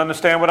Mike doesn't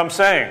understand what I'm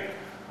saying.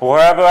 Or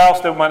wherever else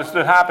that must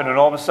have happened, and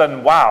all of a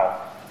sudden, wow.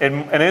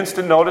 In an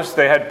instant notice,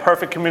 they had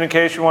perfect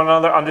communication with one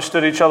another,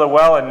 understood each other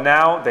well, and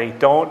now they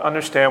don't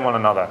understand one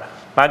another.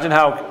 Imagine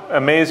how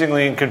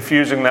amazingly and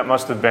confusing that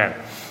must have been.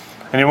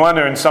 And you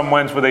wonder in some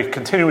ways, were they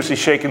continuously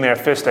shaking their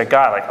fist at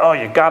God, like, "Oh,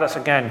 you got us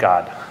again,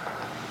 God."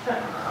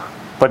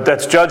 But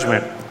that's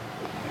judgment.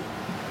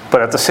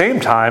 But at the same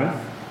time,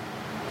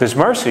 there's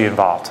mercy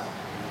involved.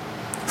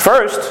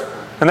 first,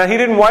 and that he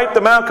didn't wipe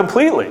them out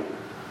completely.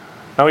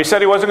 Now, he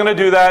said he wasn't going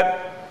to do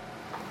that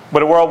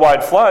with a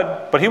worldwide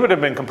flood, but he would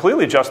have been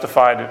completely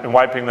justified in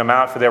wiping them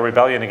out for their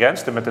rebellion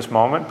against him at this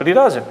moment, but he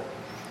doesn't.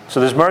 So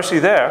there's mercy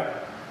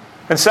there.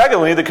 And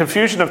secondly, the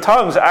confusion of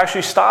tongues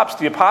actually stops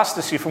the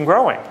apostasy from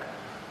growing,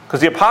 because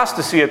the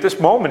apostasy at this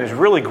moment is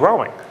really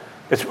growing,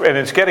 and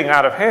it's getting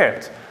out of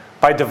hand.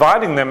 By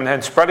dividing them and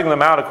then spreading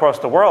them out across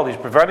the world, he's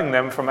preventing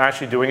them from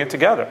actually doing it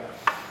together.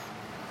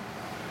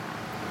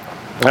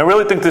 And I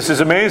really think this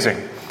is amazing.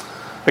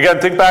 Again,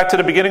 think back to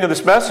the beginning of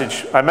this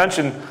message. I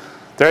mentioned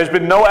there has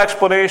been no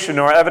explanation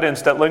or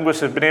evidence that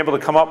linguists have been able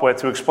to come up with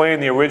to explain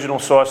the original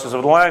sources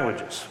of the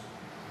languages.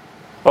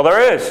 Well,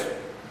 there is.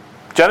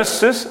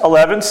 Genesis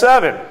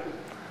 11:7.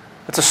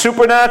 It's a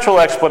supernatural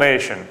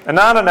explanation, and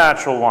not a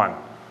natural one.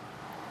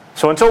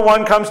 So until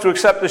one comes to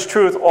accept this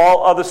truth,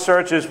 all other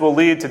searches will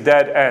lead to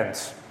dead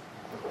ends.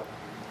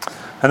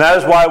 And that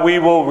is why we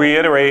will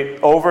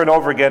reiterate over and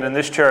over again in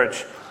this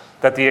church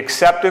that the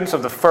acceptance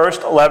of the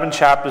first 11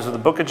 chapters of the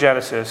book of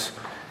Genesis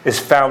is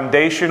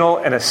foundational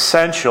and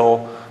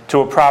essential to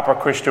a proper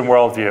Christian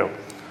worldview.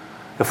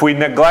 If we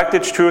neglect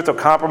its truth or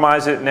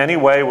compromise it in any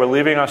way, we're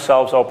leaving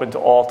ourselves open to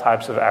all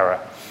types of error.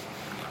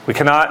 We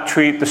cannot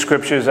treat the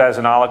scriptures as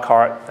an a la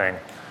carte thing.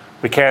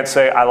 We can't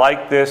say, I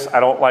like this, I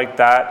don't like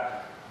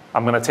that.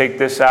 I'm going to take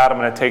this out, I'm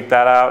going to take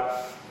that out.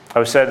 I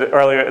was said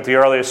earlier at the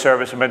earlier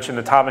service, I mentioned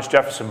the Thomas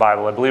Jefferson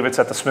Bible. I believe it's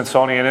at the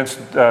Smithsonian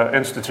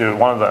Institute,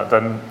 one of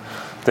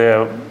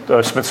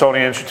the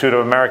Smithsonian Institute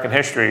of American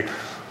History,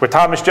 where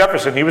Thomas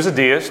Jefferson, he was a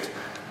deist,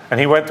 and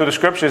he went through the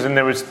scriptures, and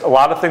there was a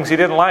lot of things he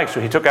didn't like.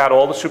 So he took out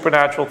all the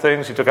supernatural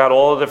things, he took out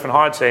all the different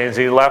hard sayings,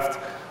 he left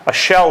a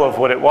shell of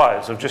what it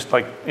was, of just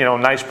like,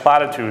 nice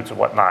platitudes and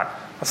whatnot.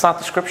 That's not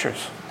the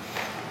scriptures.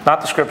 Not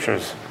the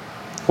scriptures.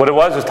 What it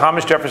was is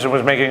Thomas Jefferson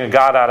was making a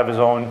God out of his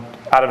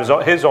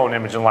own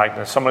image and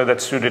likeness, somebody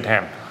that suited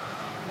him.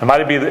 It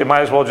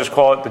might as well just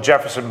call it the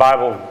Jefferson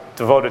Bible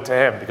devoted to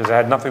him, because it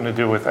had nothing to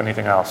do with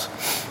anything else.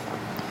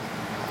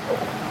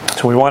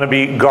 So we want to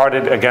be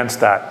guarded against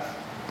that.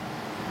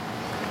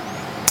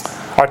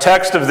 Our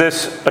text of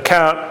this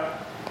account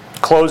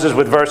closes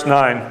with verse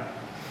 9,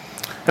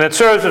 and it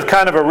serves as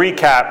kind of a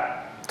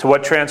recap to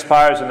what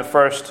transpires in the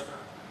first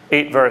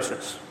 8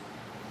 verses.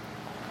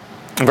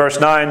 In verse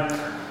 9,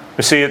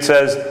 we see it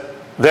says,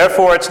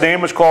 "Therefore its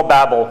name was called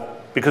Babel,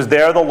 because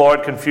there the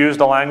Lord confused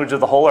the language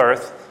of the whole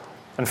earth,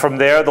 and from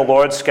there the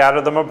Lord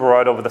scattered them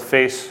abroad over the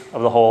face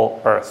of the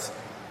whole earth."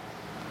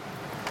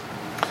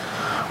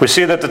 We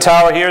see that the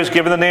tower here is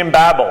given the name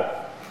Babel,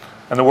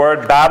 and the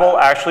word Babel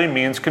actually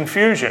means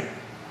confusion.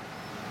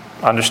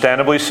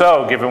 Understandably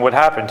so, given what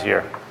happened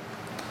here.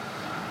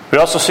 We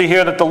also see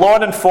here that the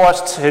Lord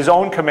enforced his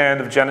own command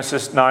of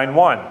Genesis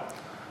 9:1,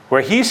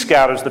 where he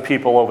scatters the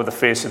people over the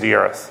face of the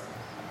earth.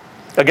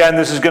 Again,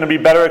 this is going to be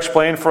better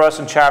explained for us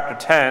in chapter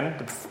 10,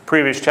 the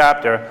previous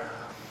chapter,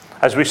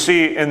 as we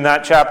see in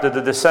that chapter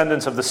the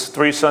descendants of the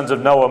 3 sons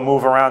of Noah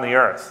move around the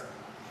earth.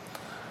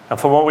 And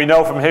from what we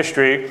know from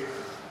history,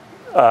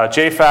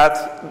 Japheth,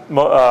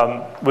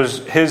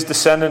 his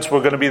descendants were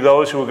going to be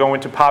those who were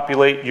going to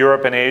populate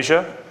Europe and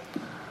Asia.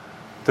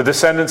 The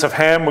descendants of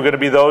Ham were going to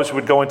be those who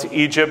would go into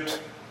Egypt,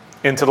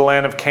 into the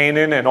land of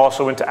Canaan, and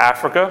also into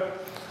Africa.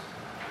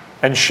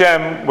 And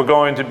Shem were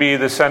going to be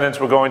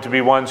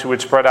ones who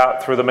would spread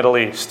out through the Middle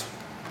East.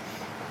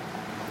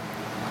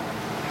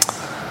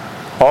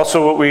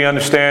 Also, what we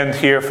understand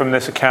here from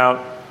this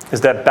account is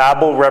that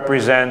Babel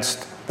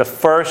represents the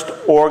first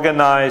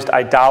organized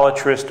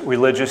idolatrous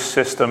religious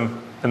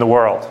system in the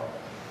world.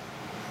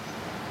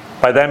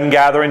 By them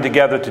gathering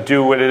together to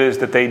do what it is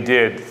that they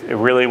did, it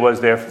really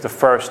was the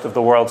first of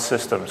the world's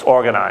systems,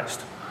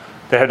 organized.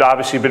 There had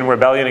obviously been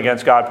rebellion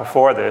against God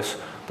before this,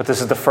 but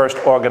this is the first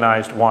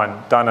organized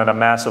one, done at a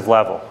massive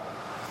level.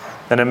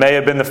 And it may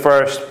have been the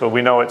first, but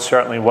we know it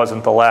certainly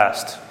wasn't the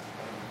last.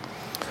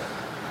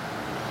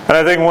 And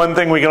I think one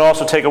thing we can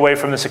also take away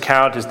from this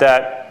account is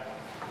that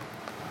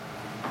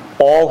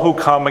all who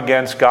come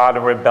against God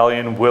in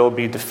rebellion will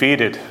be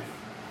defeated.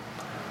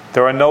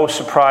 There are no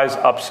surprise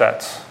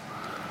upsets.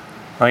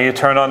 Now you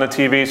turn on the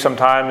TV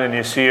sometime and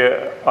you see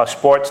a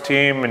sports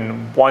team,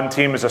 and one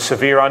team is a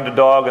severe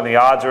underdog and the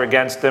odds are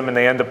against them, and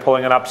they end up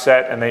pulling an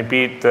upset and they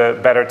beat the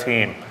better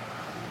team.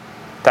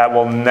 That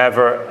will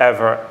never,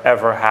 ever,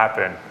 ever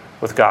happen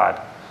with God.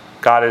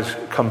 God is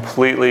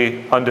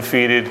completely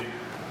undefeated,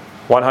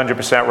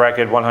 100%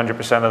 record,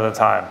 100% of the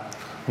time.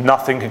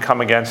 Nothing can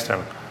come against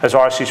him. As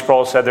R.C.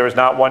 Sproul said, there is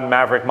not one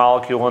maverick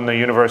molecule in the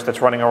universe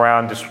that's running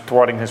around just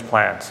thwarting his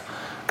plans.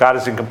 God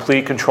is in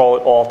complete control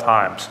at all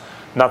times.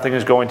 Nothing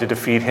is going to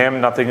defeat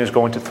him. Nothing is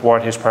going to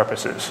thwart his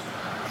purposes.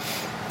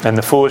 And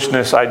the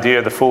foolishness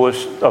idea, the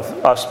foolish of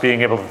us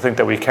being able to think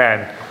that we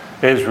can,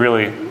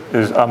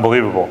 is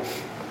unbelievable.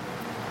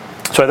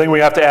 So I think we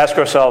have to ask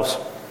ourselves,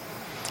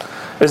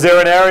 is there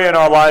an area in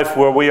our life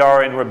where we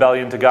are in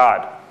rebellion to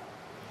God?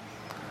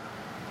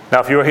 Now,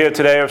 if you are here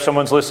today, or if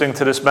someone's listening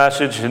to this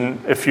message,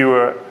 and if you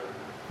are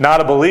not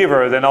a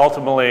believer, then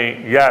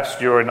ultimately, yes,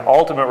 you're in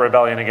ultimate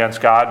rebellion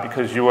against God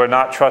because you are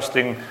not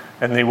trusting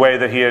in the way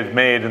that He has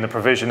made and the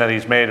provision that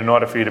He's made in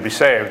order for you to be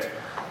saved.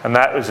 And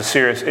that is a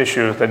serious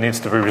issue that needs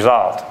to be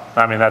resolved.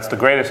 I mean, that's the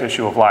greatest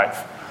issue of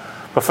life.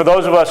 But for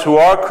those of us who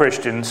are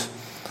Christians,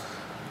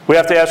 we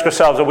have to ask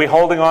ourselves, are we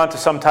holding on to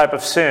some type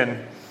of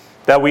sin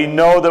that we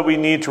know that we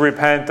need to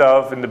repent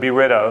of and to be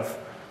rid of,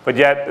 but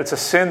yet it's a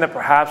sin that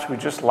perhaps we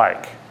just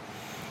like?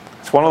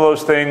 It's one of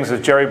those things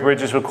that Jerry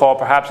Bridges would call,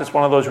 perhaps it's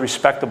one of those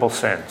respectable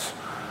sins.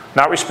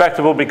 Not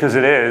respectable because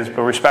it is,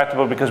 but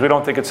respectable because we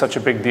don't think it's such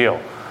a big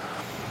deal.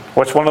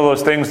 Or it's one of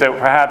those things that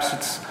perhaps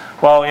it's,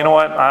 well, you know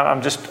what,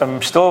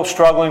 I'm still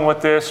struggling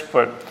with this,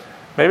 but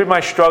maybe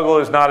my struggle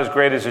is not as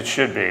great as it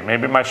should be.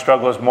 Maybe my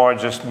struggle is more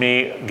just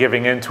me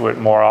giving into it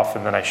more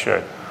often than I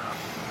should.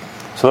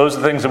 So those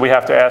are the things that we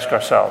have to ask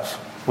ourselves.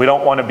 We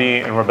don't want to be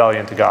in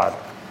rebellion to God.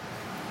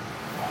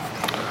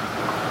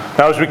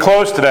 Now, as we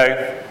close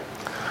today,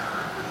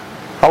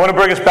 I want to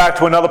bring us back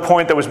to another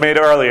point that was made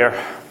earlier,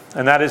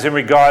 and that is in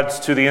regards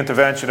to the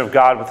intervention of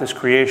God with His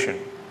creation.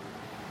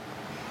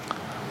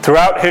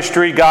 Throughout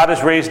history, God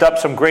has raised up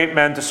some great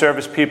men to serve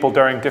His people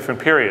during different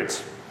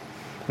periods.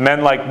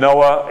 Men like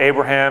Noah,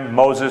 Abraham,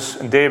 Moses,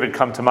 and David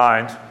come to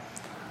mind,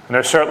 and there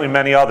are certainly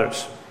many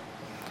others.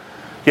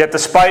 Yet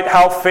despite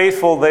how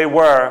faithful they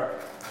were,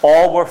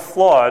 all were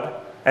flawed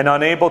and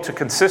unable to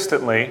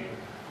consistently,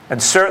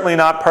 and certainly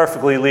not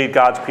perfectly, lead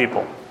God's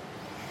people.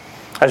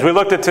 As we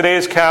looked at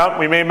today's count,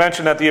 we may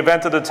mention that the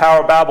event of the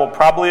Tower of Babel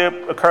probably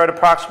occurred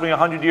approximately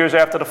 100 years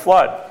after the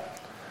flood.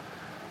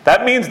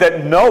 That means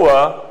that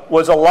Noah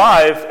was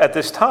alive at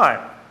this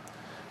time,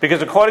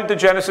 because according to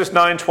Genesis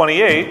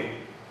 9:28,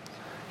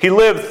 he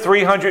lived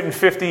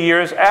 350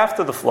 years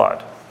after the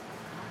flood.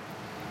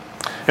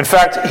 In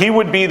fact, he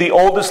would be the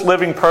oldest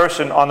living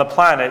person on the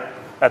planet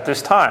at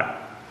this time.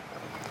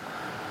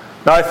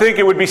 Now, I think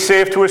it would be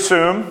safe to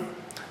assume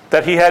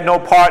that he had no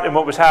part in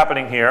what was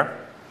happening here.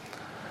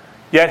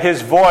 Yet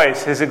his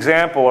voice, his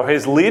example, or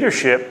his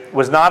leadership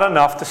was not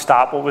enough to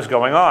stop what was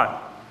going on.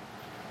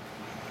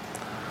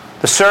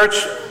 The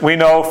search, we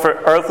know, for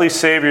earthly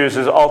saviors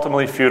is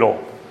ultimately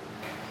futile.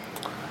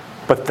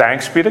 But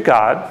thanks be to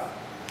God,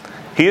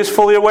 He is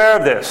fully aware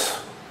of this.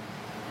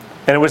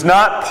 And it was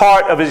not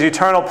part of His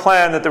eternal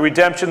plan that the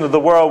redemption of the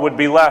world would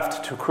be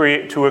left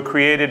to a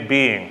created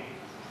being.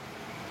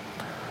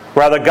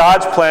 Rather,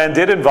 God's plan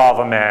did involve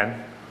a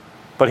man,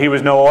 but He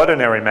was no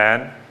ordinary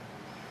man.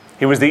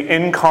 He was the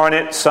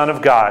incarnate Son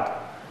of God,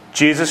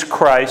 Jesus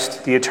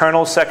Christ, the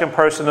eternal second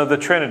person of the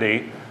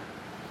Trinity,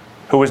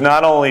 who was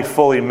not only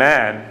fully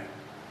man,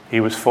 He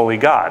was fully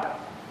God.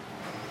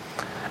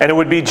 And it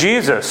would be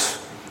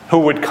Jesus who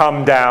would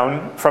come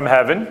down from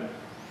heaven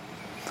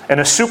in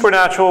a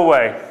supernatural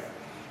way,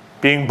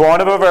 being born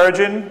of a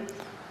virgin,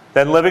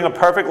 then living a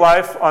perfect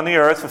life on the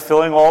earth,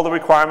 fulfilling all the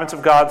requirements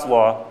of God's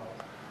law.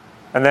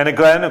 And then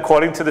again,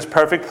 according to this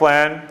perfect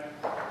plan,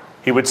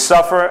 He would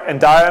suffer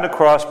and die on a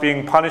cross,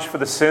 being punished for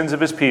the sins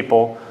of His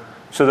people,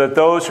 so that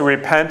those who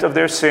repent of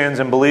their sins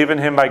and believe in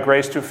Him by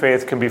grace through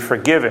faith can be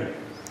forgiven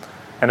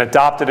and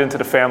adopted into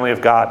the family of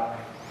God.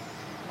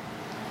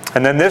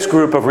 And then this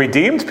group of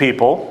redeemed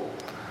people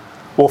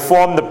will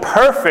form the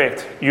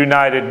perfect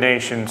united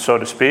nation, so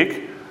to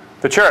speak,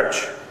 the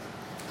church,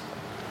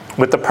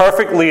 with the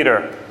perfect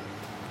leader,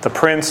 the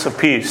Prince of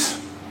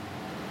Peace.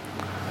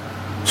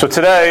 So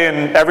today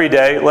and every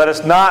day, let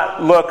us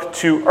not look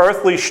to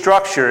earthly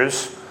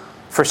structures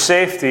for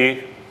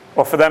safety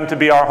or for them to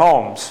be our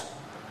homes,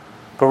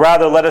 but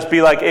rather let us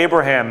be like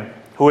Abraham,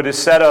 who it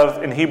is said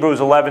of in Hebrews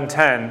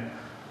 11:10,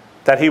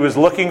 that he was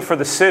looking for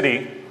the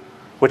city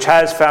which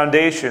has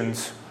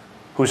foundations,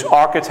 whose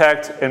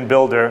architect and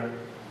builder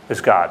is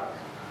God.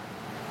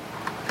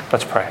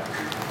 Let's pray.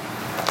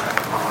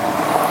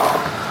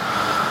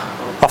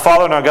 Our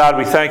Father and our God,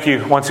 we thank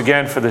You once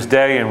again for this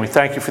day, and we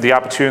thank You for the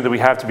opportunity that we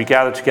have to be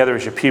gathered together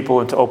as Your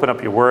people and to open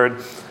up Your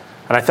Word.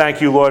 And I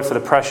thank You, Lord, for the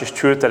precious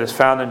truth that is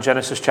found in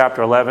Genesis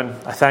chapter 11.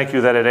 I thank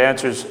You that it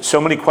answers so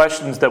many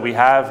questions that we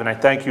have, and I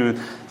thank You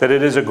that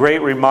it is a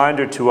great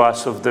reminder to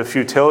us of the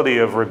futility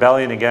of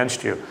rebellion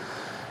against You.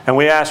 And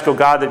we ask, oh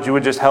God, that You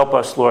would just help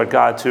us, Lord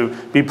God, to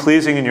be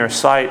pleasing in Your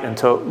sight and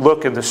to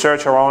look and to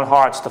search our own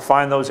hearts to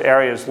find those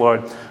areas,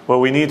 Lord, where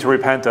we need to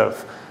repent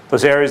of,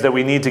 those areas that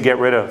we need to get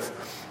rid of.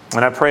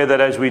 And I pray that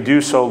as we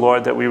do so,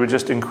 Lord, that we would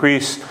just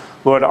increase,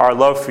 Lord, our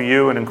love for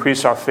You and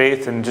increase our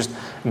faith and just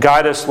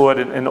guide us, Lord,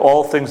 in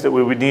all things that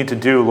we would need to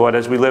do, Lord,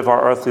 as we live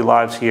our earthly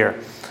lives here.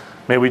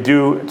 May we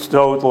do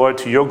so, Lord,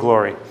 to Your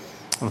glory.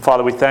 And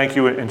Father, we thank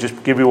You and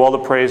just give You all the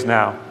praise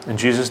now. In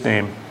Jesus'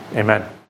 name, amen.